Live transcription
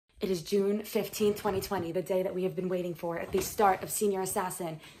It is June 15th, 2020, the day that we have been waiting for at the start of Senior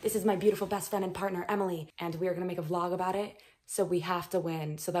Assassin. This is my beautiful best friend and partner, Emily, and we are gonna make a vlog about it. So we have to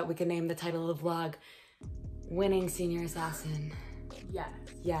win so that we can name the title of the vlog, Winning Senior Assassin. Yes.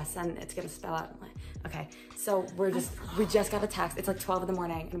 Yes, and it's gonna spell out. Okay, so we just got a text. It's like 12 in the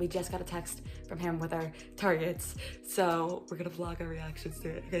morning and we just got a text from him with our targets. So we're gonna vlog our reactions to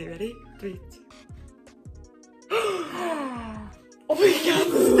it. Okay, you ready? 3, 2. Oh my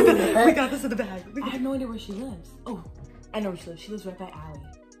God, we got this in the bag. I have no idea where she lives. Oh, I know where she lives. She lives right by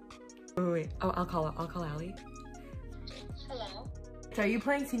Allie. Wait. Oh, I'll call Allie. Hello? So are you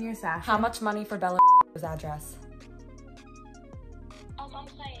playing Senior Assassin? How much money for Bella's address? I'm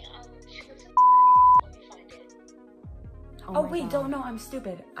playing, she lives in let me find it. Oh wait, don't know, I'm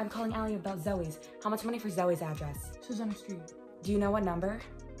stupid. I'm calling Allie about Zoe's. How much money for Zoe's address? She's on the street. Do you know what number?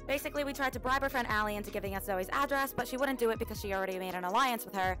 Basically, we tried to bribe her friend Allie into giving us Zoe's address, but she wouldn't do it because she already made an alliance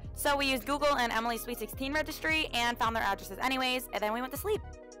with her. So we used Google and Emily's Sweet 16 registry and found their addresses anyways, and then we went to sleep.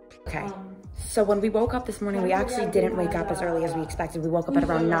 Okay, so when we woke up this morning, we actually didn't wake up as early as we expected. We woke up at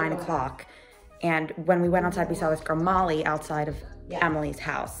around 9 o'clock. And when we went outside, we saw this girl, Molly, outside of Emily's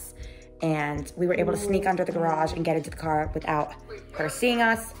house. And we were able to sneak under the garage and get into the car without her seeing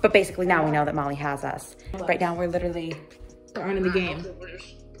us. But basically now we know that Molly has us. Right now we're literally in the game.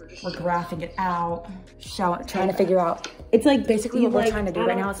 we're graphing it out, trying to figure out. It's like basically what we're trying to do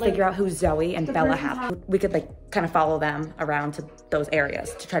right now is figure out who Zoe and Bella have. We could like kind of follow them around to those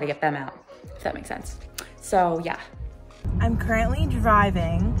areas to try to get them out, if that makes sense. So yeah. I'm currently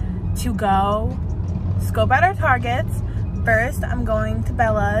driving to go scope out our targets. First, I'm going to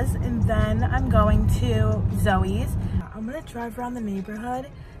Bella's and then I'm going to Zoe's. I'm gonna drive around the neighborhood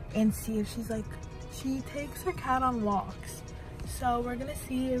and see if she takes her cat on walks. So we're gonna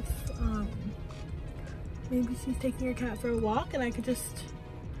see if maybe she's taking her cat for a walk and I could just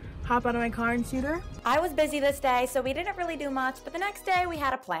hop out of my car and shoot her. I was busy this day, so we didn't really do much, but the next day we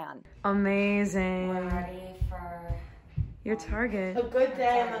had a plan. Amazing. We're ready for Your target. A good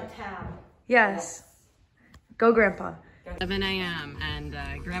day in the town. Yes. Go, Grandpa. 11 a.m. and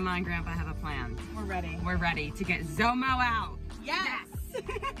Grandma and Grandpa have a plan. We're ready. We're ready to get Zomo out. Yes!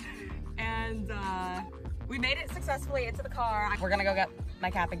 And we made it successfully into the car. We're gonna go get my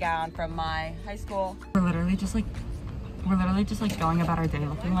cap and gown from my high school. We're literally just like going about our day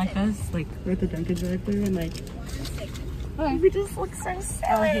looking like this. Like we're at the Dunkin' drive-thru and like, oh, we just look so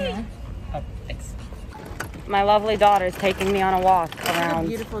silly. Oh, thanks. My lovely daughter's taking me on a walk around. A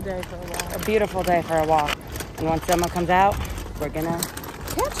beautiful day for a walk. A beautiful day for a walk. And once Zomo comes out, we're gonna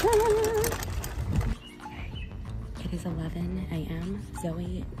catch her. It is 11 a.m.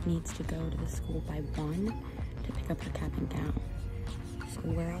 Zoe needs to go to the school by 1 to pick up her cap and gown. So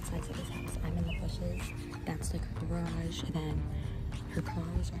we're outside Zoe's house. I'm in the bushes. That's like her garage. And then her car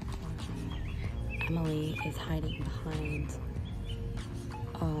is right behind. Emily is hiding behind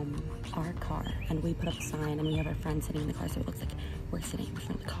our car, and we put up a sign and we have our friend sitting in the car, so it looks like we're sitting in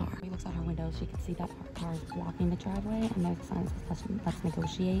front of the car. We looks out her window, she can see that our car is blocking the driveway, and there's a sign that says let's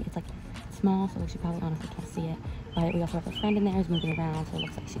negotiate. It's like small, so she probably honestly can't see it, but we also have a friend in there who's moving around, so it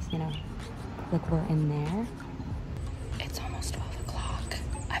looks like she's, you know, like we're in there. It's almost 12 o'clock.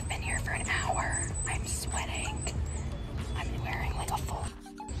 I've been here for an hour. I'm sweating. I'm wearing like a full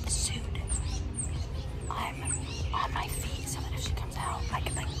suit. I'm on my feet so that if she comes out, I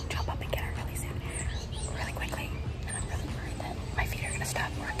can like jump up and get her really soon, really quickly. And I'm really worried that my feet are gonna stop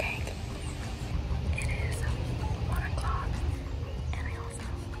working. It is 1 o'clock, and I also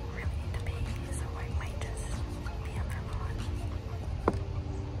really need to pee, so I might just be up for long.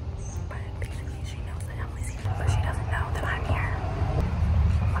 But basically, she knows that Emily's here, but she doesn't know that I'm here.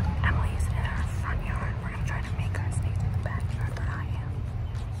 Look, Emily's in our front yard. We're gonna try to make her stay in the backyard where I am.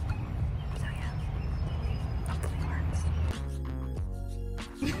 So yeah.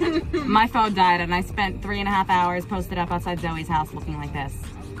 My phone died and I spent 3.5 hours posted up outside Zoe's house looking like this.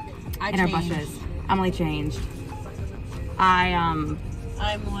 In her bushes. Emily changed. I'm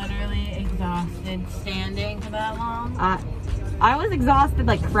literally exhausted standing for that long. I was exhausted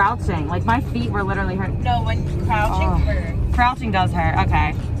like crouching. Like my feet were literally hurt. No, when crouching hurt. Crouching does hurt.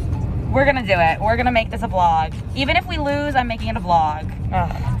 Okay. We're gonna do it. We're gonna make this a vlog. Even if we lose, I'm making it a vlog. Oh,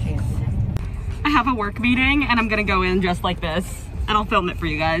 jeez. I have a work meeting and I'm gonna go in just like this. And I'll film it for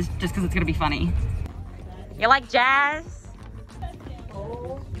you guys just because it's gonna be funny. You like jazz?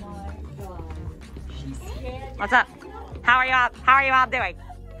 Oh my God. She's scared. What's up? How are you all doing?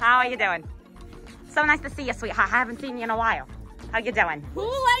 How are you doing? So nice to see you, sweetheart. I haven't seen you in a while. How you doing? Who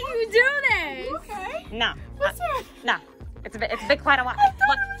let you do this? Okay. No. What's up? No. It's been quite a while.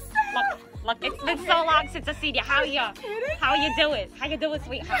 Look. Look, it's been so long since I've seen you. How you doing? How you doing,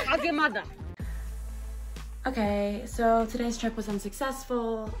 sweetheart? How's your mother? Okay, so today's trip was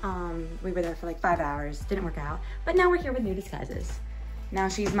unsuccessful. We were there for like 5 hours, didn't work out. But now we're here with new disguises. Now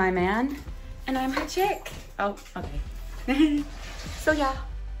she's my man, and I'm her chick. Oh, okay. So yeah,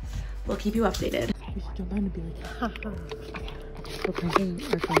 we'll keep you updated. We should jump on and be like, haha. We're pranking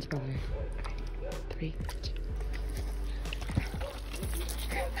our friend's brother. 3, 2.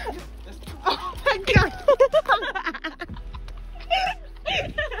 Oh my god.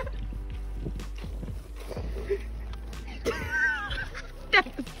 That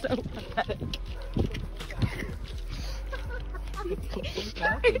was so pathetic.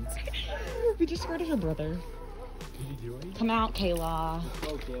 We just squirted her brother. Did you do it? Come out, Kayla.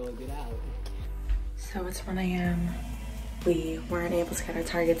 Oh, Kayla, get out. So it's 1 a.m. We weren't able to get our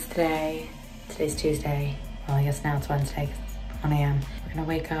targets today. Today's Tuesday. Well, I guess now it's Wednesday. 1 a.m. We're gonna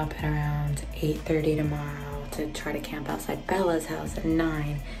wake up at around 8:30 tomorrow to try to camp outside Bella's house at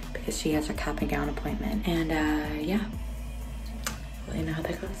 9 because she has her cap and gown appointment. And yeah, we'll let you know how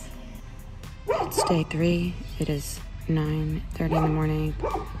that goes. It's day 3. It is 9:30 in the morning.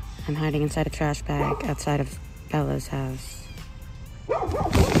 I'm hiding inside a trash bag outside of Bella's house.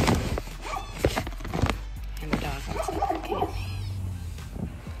 And the dog outside barking at me.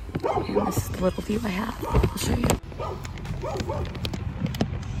 And this is the little view I have. I'll show you.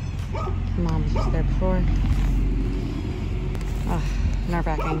 Mom was just there before. Oh,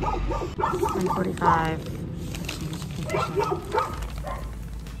 nerve-wracking. 1:45.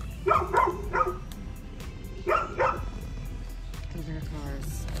 Those are her cars.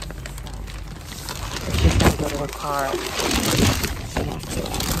 If she's gonna go to her car, I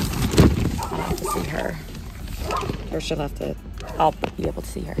have to see her. Or she'll have to, I'll be able to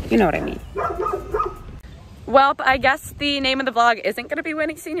see her. You know what I mean. Well, I guess the name of the vlog isn't going to be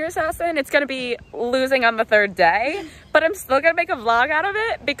Winning Senior Assassin. It's going to be Losing on the Third Day. But I'm still going to make a vlog out of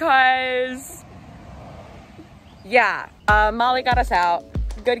it because, yeah, Molly got us out.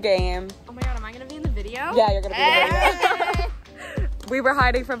 Good game. Oh my god, am I gonna be in the video? Yeah, you're going to be in the video. We were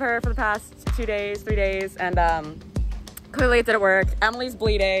hiding from her for the past 2 days, 3 days, and clearly it didn't work. Emily's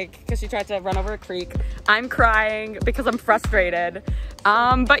bleeding because she tried to run over a creek. I'm crying because I'm frustrated.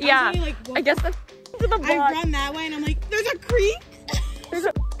 But yeah, like, I guess that's the vlog. I run that way and I'm like, there's a creek? There's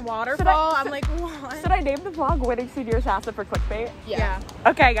a Waterfall? I'm like, what? Should I name the vlog Winning Senior Assassin for clickbait? Yeah.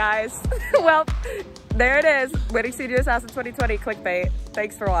 Okay, guys. Well, there it is. Winning Senior Assassin 2020 clickbait.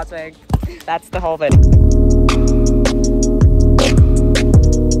 Thanks for watching. That's the whole video.